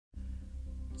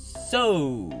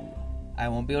So, I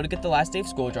won't be able to get the last day of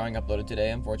school drawing uploaded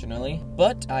today, unfortunately,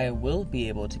 but I will be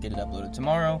able to get it uploaded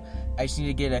tomorrow. I just need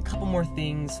to get a couple more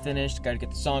things finished. Gotta get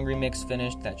the song remix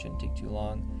finished. That shouldn't take too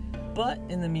long. But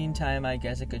in the meantime, I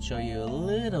guess I could show you a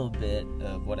little bit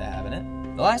of what I have in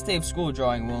it. The last day of school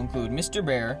drawing will include Mr.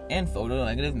 Bear and photo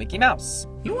negative Mickey Mouse.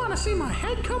 You want to see my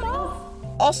head come off?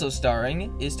 Also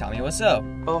starring is Tommy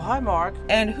Wiseau. Oh, hi, Mark.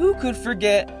 And who could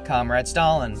forget Comrade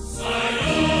Stalin?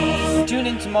 Tune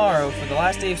in tomorrow for the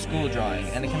last day of school drawing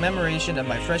and a commemoration of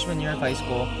my freshman year of high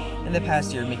school and the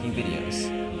past year of making videos.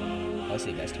 I'll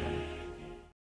see you guys tomorrow.